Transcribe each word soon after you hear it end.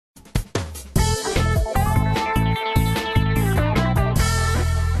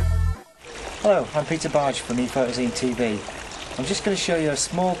Hello, I'm Peter Barge from ePhotozine TV. I'm just going to show you a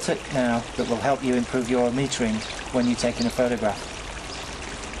small tip now that will help you improve your metering when you're taking a photograph.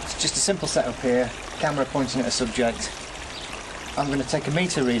 It's just a simple setup here, camera pointing at a subject. I'm going to take a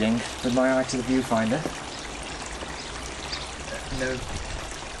meter reading with my eye to the viewfinder.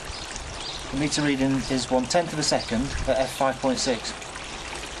 The meter reading is 1/10 of a second at f5.6.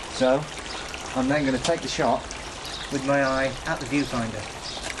 So I'm then going to take the shot with my eye at the viewfinder.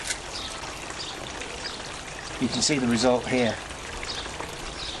 You can see the result here.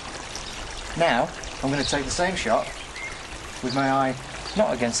 Now I'm going to take the same shot with my eye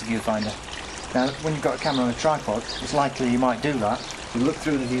not against the viewfinder. Now when you've got a camera on a tripod, it's likely you might do that. You look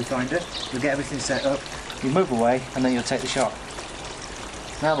through the viewfinder, you'll get everything set up, you move away and then you'll take the shot.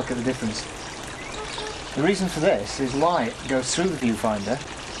 Now look at the difference. The reason for this is light goes through the viewfinder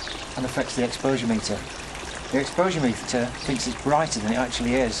and affects the exposure meter. The exposure meter thinks it's brighter than it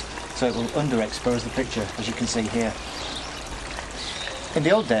actually is, so it will underexpose the picture, as you can see here. In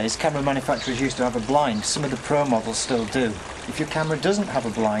the old days, camera manufacturers used to have a blind. Some of the Pro models still do. If your camera doesn't have a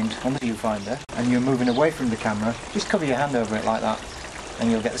blind on the viewfinder and you're moving away from the camera, just cover your hand over it like that and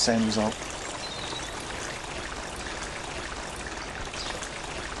you'll get the same result.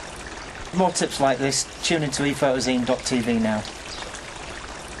 For more tips like this, tune into ePhotozine.tv now.